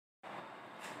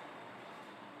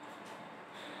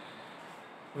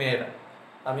মেয়েরা,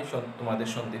 আমি তোমাদের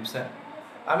সন্দীপ স্যার।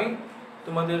 আমি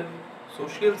তোমাদের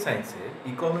সোশ্যাল সায়েন্সের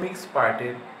ইকোনমিক্স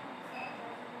পার্টের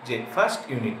যে ফার্স্ট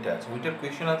ইউনিটটা আছে ওইটার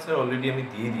কোয়েশ্চেন আনসার অলরেডি আমি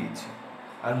দিয়ে দিয়েছি।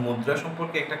 আর মুদ্রা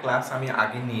সম্পর্কে একটা ক্লাস আমি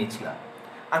আগে নিয়েছিলাম।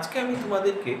 আজকে আমি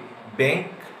তোমাদেরকে ব্যাংক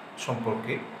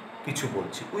সম্পর্কে কিছু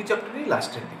বলছি, ওই চ্যাপ্টারই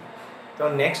লাস্টের দিকে।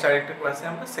 তখন নেক্সট আরেকটা ক্লাসে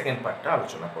আমরা সেকেন্ড পার্টটা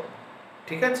আলোচনা করব।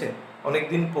 ঠিক আছে? অনেক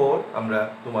দিন পর আমরা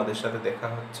তোমাদের সাথে দেখা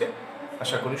হচ্ছে,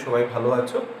 আশা করি সবাই ভালো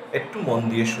আছো। একটু মন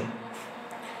দিয়ে শোনো।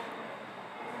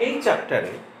 এই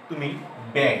চ্যাপ্টারে তুমি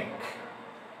ব্যাংক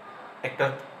একটা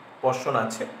পোর্শন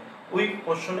আছে, ওই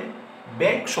পোর্শনে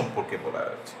ব্যাংক সম্পর্কে বলা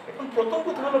হয়েছে। এখন প্রথম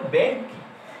কথা হলো ব্যাংক কি?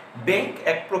 ব্যাংক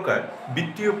এক প্রকার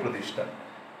বিত্তীয় প্রতিষ্ঠান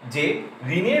যে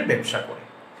ঋণের ব্যবসা করে।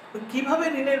 কিভাবে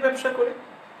ঋণের ব্যবসা করে?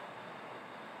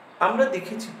 আমরা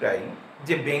দেখেছি প্রায়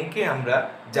যে ব্যাংকে আমরা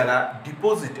যারা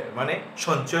ডিপোজিটার মানে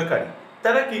সঞ্চয়কারী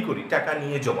তারা কি করি, টাকা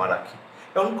নিয়ে জমা রাখি।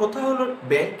 এবং কথা হলো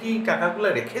ব্যাংক কি টাকাগুলো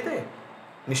রেখে দেয়?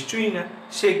 নিশ্চয়ই না।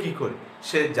 সে কি করে,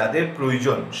 সে যাদের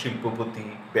প্রয়োজন শিল্পপতি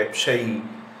ব্যবসায়ী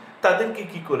তাদেরকে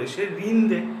কি করে, সে ঋণ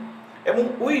দেয় এবং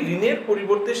ওই ঋণের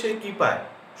পরিবর্তে সে কি পায়,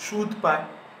 সুদ পায়।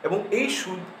 এবং এই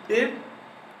সুদের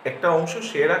একটা অংশ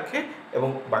সে রাখে এবং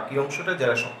বাকি অংশটা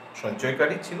যারা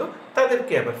সঞ্চয়কারী ছিল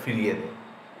তাদেরকে আবার ফিরিয়ে দেয়।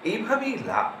 এইভাবেই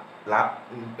লাভ লাভ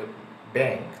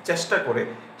ব্যাংক চেষ্টা করে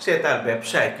সে তার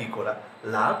ব্যবসায় কি করা,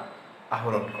 লাভ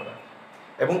আহরণ করা।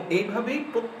 এবং এইভাবেই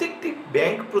প্রত্যেকটি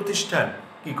ব্যাংক প্রতিষ্ঠান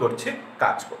কি করছে,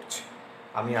 কাজ করছে।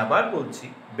 আমি আবার বলছি,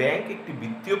 ব্যাংক একটি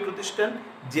বিত্তীয় প্রতিষ্ঠান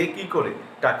যে কি করে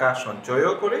টাকা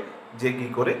সঞ্চয়ও করে, যে কি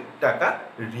করে টাকা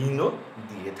ঋণও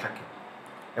দিয়ে থাকে।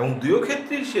 এবং দুই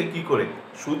ক্ষেত্রেই সে কি করে,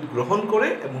 সুদ গ্রহণ করে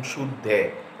এবং সুদ দেয়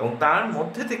এবং তার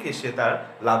মধ্যে থেকে সে তার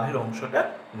লাভের অংশটা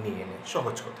নিয়ে নেয়।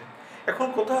 সহজ কথা। এখন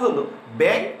কথা হলো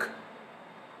ব্যাংক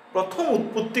প্রথম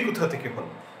উৎপত্তি কোথা থেকে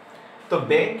হলো? তো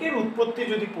ব্যাংকের উৎপত্তি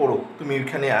যদি পড়ো তুমি,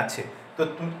 এখানে আছে তো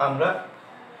আমরা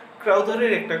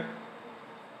ক্রাউদারের একটা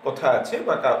কথা আছে,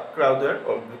 বা ক্রাউদার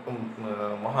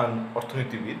মহান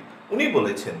অর্থনীতিবিদ, উনি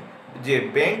বলেছেন যে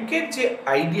ব্যাংকের যে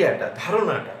আইডিয়াটা,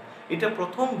 ধারণাটা, এটা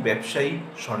প্রথম ব্যবসায়ী,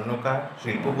 স্বর্ণকার,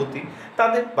 শিল্পপতি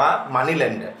তাদের বা মানি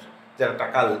ল্যান্ডার যারা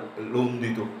টাকা লোন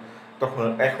দিত, তখন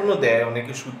এখনও দেয়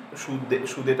অনেকে,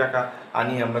 সুদে টাকা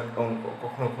আনি আমরা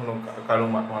কখনো কখনো কারো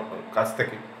কাছ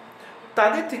থেকে,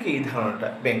 তাদের থেকে এই ধারণাটা,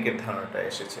 ব্যাংকের ধারণাটা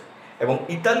এসেছে। এবং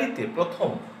ইতালিতে প্রথম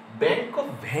ব্যাংক অফ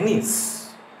ভেনিস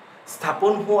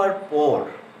স্থাপন হওয়ার পর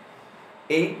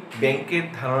এই ব্যাংকের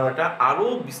ধারণাটা আরও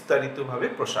বিস্তারিতভাবে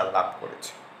প্রসার লাভ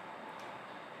করেছে।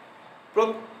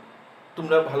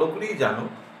 তোমরা ভালো করেই জানো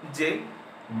যে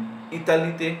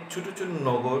ইতালিতে ছোট ছোট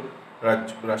নগর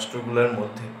রাষ্ট্রগুলোর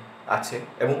মধ্যে আছে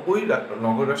এবং ওই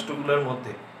নগর রাষ্ট্রগুলোর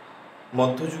মধ্যে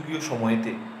মধ্যযুগীয়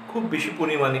সময়তে খুব বেশি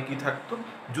পরিমাণে কি থাকতো,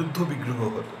 যুদ্ধ বিগ্রহ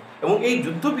হতো। এবং এই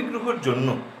যুদ্ধ বিগ্রহের জন্য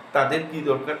তাদের কি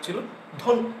দরকার ছিল,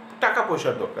 টাকা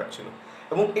পয়সার দরকার ছিল।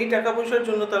 এবং এই টাকা পয়সার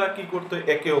জন্য তারা কি করতো,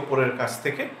 একে অপরের কাছ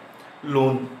থেকে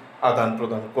লোন আদান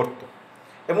প্রদান করত।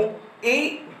 এবং এই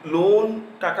লোন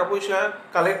টাকা পয়সা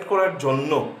কালেক্ট করার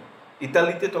জন্য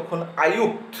ইতালিতে তখন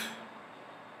আয়ুক্ত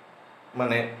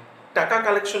মানে টাকা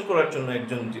কালেকশন করার জন্য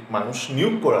একজন মানুষ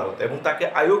নিয়োগ করা হতো এবং তাকে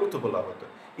আয়ুক্ত বলা হতো।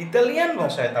 ইতালিয়ান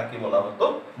ভাষায় তাকে বলা হতো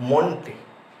মন্টে।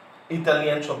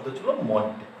 ইতালিয়ান শব্দ ছিল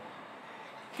মন্টে।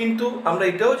 কিন্তু আমরা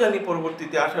এটাও জানি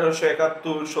পরবর্তীতে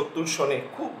 1871-70 সনে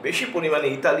খুব বেশি পরিমাণে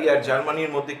ইতালি আর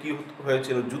জার্মানির মধ্যে কি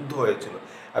হয়েছিল, যুদ্ধ হয়েছিল।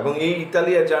 এবং এই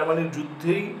ইতালি আর জার্মানির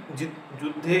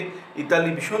যুদ্ধে ইতালি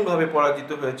ভীষণভাবে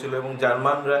পরাজিত হয়েছিল এবং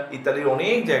জার্মানরা ইতালির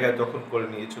অনেক জায়গায় দখল করে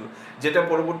নিয়েছিল, যেটা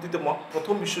পরবর্তীতে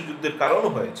প্রথম বিশ্বযুদ্ধের কারণও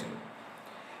হয়েছিল।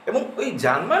 এবং ওই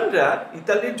জার্মানরা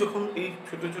ইতালির যখন এই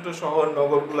ছোট ছোট শহর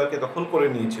নগরগুলোকে দখল করে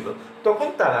নিয়েছিল, তখন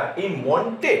তারা এই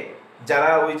মন্টে,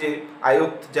 যারা ওই যে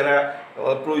আয়ুক্ত, যারা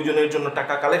প্রয়োজনের জন্য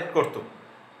টাকা কালেক্ট করত,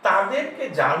 তাদেরকে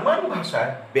জার্মান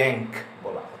ভাষায় ব্যাংক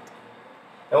বলা হতো।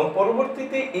 এবং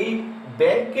পরবর্তীতে এই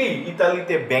ব্যাংকেই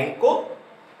ইতালিতে ব্যাংকো,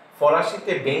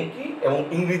 ফরাসিতে ব্যাংকি এবং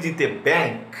ইংরেজিতে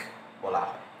ব্যাংক বলা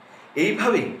হয়।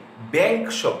 এইভাবেই ব্যাংক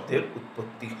শব্দের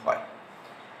উৎপত্তি হয়।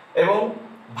 এবং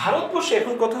ভারতবর্ষে,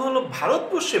 এখন কথা হলো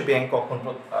ভারতবর্ষে ব্যাংক কখন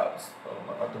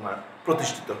তোমার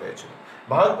প্রতিষ্ঠিত হয়েছিল?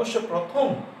 ভারতবর্ষে প্রথম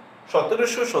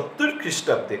 1770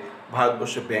 খ্রিস্টাব্দে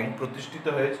ভারতবর্ষে ব্যাংক প্রতিষ্ঠিত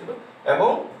হয়েছিল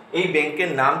এবং এই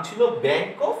ব্যাংকের নাম ছিল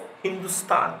ব্যাংক অফ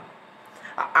হিন্দুস্তান।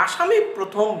 আসামে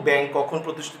প্রথম ব্যাংক কখন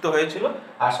প্রতিষ্ঠিত হয়েছিল?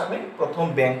 আসামে প্রথম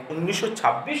ব্যাংক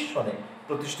 1926 সনে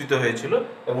প্রতিষ্ঠিত হয়েছিল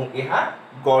এবং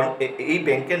এই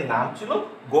ব্যাংকের নাম ছিল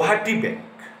গুয়াহাটি ব্যাংক।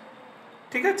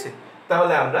 ঠিক আছে?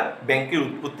 তাহলে আমরা ব্যাংকের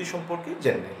উৎপত্তি সম্পর্কে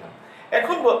জেনে নিলাম।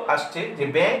 এখন আসছে যে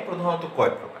ব্যাংক প্রধানত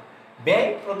কয় প্রকার?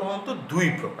 ব্যাংক প্রধানত দুই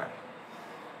প্রকার,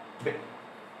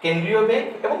 কেন্দ্রীয় ব্যাংক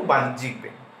এবং বাণিজ্যিক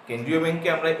ব্যাংক। কেন্দ্রীয় ব্যাংককে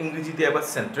আমরা ইংরেজিতে আবার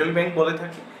সেন্ট্রাল ব্যাংক বলে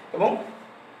থাকি এবং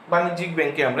বাণিজ্যিক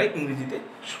ব্যাংকে আমরা ইংরেজিতে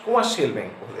কমার্শিয়াল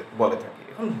ব্যাংক বলে থাকি।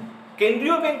 এখন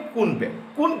কেন্দ্রীয় ব্যাংক কোন ব্যাংক?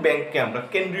 কোন ব্যাংককে আমরা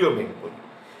কেন্দ্রীয় ব্যাংক বলি?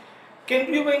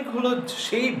 কেন্দ্রীয় ব্যাংক হলো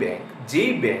সেই ব্যাংক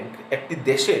যেই ব্যাংক একটি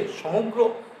দেশের সমগ্র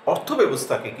অর্থ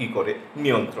ব্যবস্থাকে কি করে?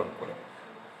 নিয়ন্ত্রণ করে।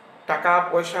 টাকা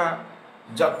পয়সা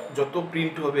যত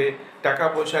প্রিন্ট হবে, টাকা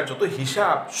পয়সার যত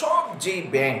হিসাব সব যেই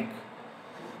ব্যাংক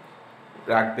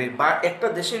রাখবে, বা একটা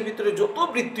দেশের ভিতরে যত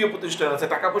বৃত্তীয় প্রতিষ্ঠান আছে,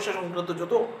 টাকা পয়সা সংক্রান্ত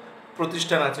যত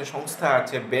প্রতিষ্ঠান আছে, সংস্থা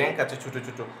আছে, ব্যাংক আছে, ছোট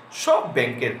ছোট সব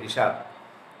ব্যাংকের হিসাব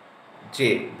যে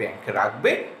ব্যাংক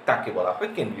রাখবে তাকে বলা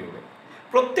হয় কেন্দ্রীয় ব্যাংক।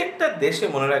 প্রত্যেকটা দেশে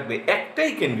মনে রাখবে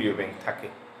একটাই কেন্দ্রীয় ব্যাংক থাকে,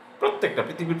 প্রত্যেকটা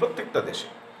পৃথিবীর প্রত্যেকটা দেশে,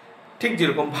 ঠিক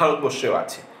যেরকম ভারতবর্ষেও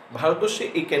আছে। ভারতবর্ষে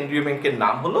এই কেন্দ্রীয় ব্যাংকের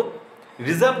নাম হলো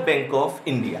রিজার্ভ ব্যাংক অফ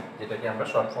ইন্ডিয়া, যেটাকে আমরা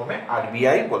শর্ট ফর্মে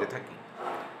RBI বলে থাকি।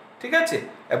 ঠিক আছে?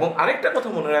 এবং আরেকটা কথা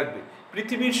মনে রাখবে,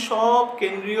 পৃথিবীর সব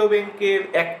কেন্দ্রীয় ব্যাংকের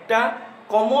একটা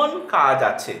কমন কাজ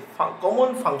আছে, কমন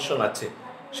ফাংশন আছে,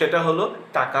 সেটা হলো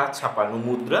টাকা ছাপানো,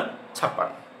 মুদ্রা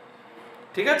ছাপানো।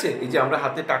 ঠিক আছে? এই যে আমরা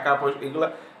হাতে টাকা পয়সা এগুলা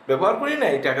ব্যবহার করি না,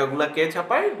 এই টাকাগুলা কে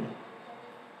ছাপায়?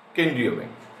 কেন্দ্রীয়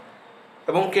ব্যাংক।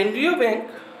 এবং কেন্দ্রীয় ব্যাংক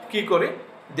কি করে?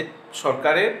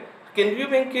 সরকারের কেন্দ্রীয়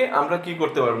ব্যাংকে আমরা কি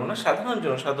করতে পারবো না, সাধারণ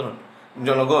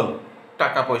জনগণ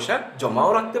টাকা পয়সা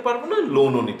জমাও রাখতে পারবো না,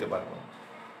 লোনও নিতে পারবো না।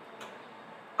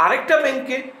 আরেকটা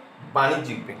ব্যাংকে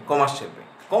বাণিজ্যিক bank, commercial bank.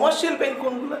 Commercial bank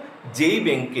কোনগুলো? যেই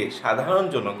ব্যাংকে সাধারণ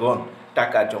জনগণ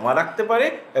টাকা জমা রাখতে পারে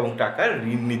এবং টাকা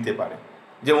ঋণ নিতে পারে,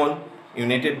 যেমন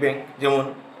ইউনাইটেড ব্যাংক, যেমন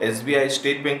SBI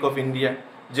state bank of India,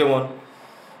 যেমন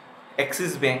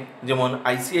অ্যাক্সিস ব্যাংক, যেমন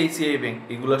ICICI ব্যাংক।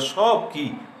 এগুলো সব কি?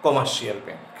 কমার্শিয়াল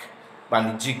ব্যাংক,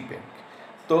 বাণিজ্যিক ব্যাংক।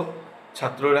 তো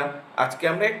ছাত্ররা, আজকে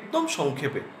আমরা একদম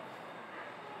সংক্ষেপে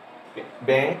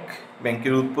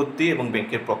ব্যাংকের উৎপত্তি এবং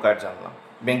ব্যাংকের প্রকার জানলাম।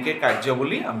 ব্যাংকের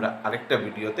কার্যাবলী আমরা আরেকটা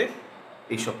ভিডিওতে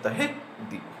এই সপ্তাহে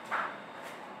দিব।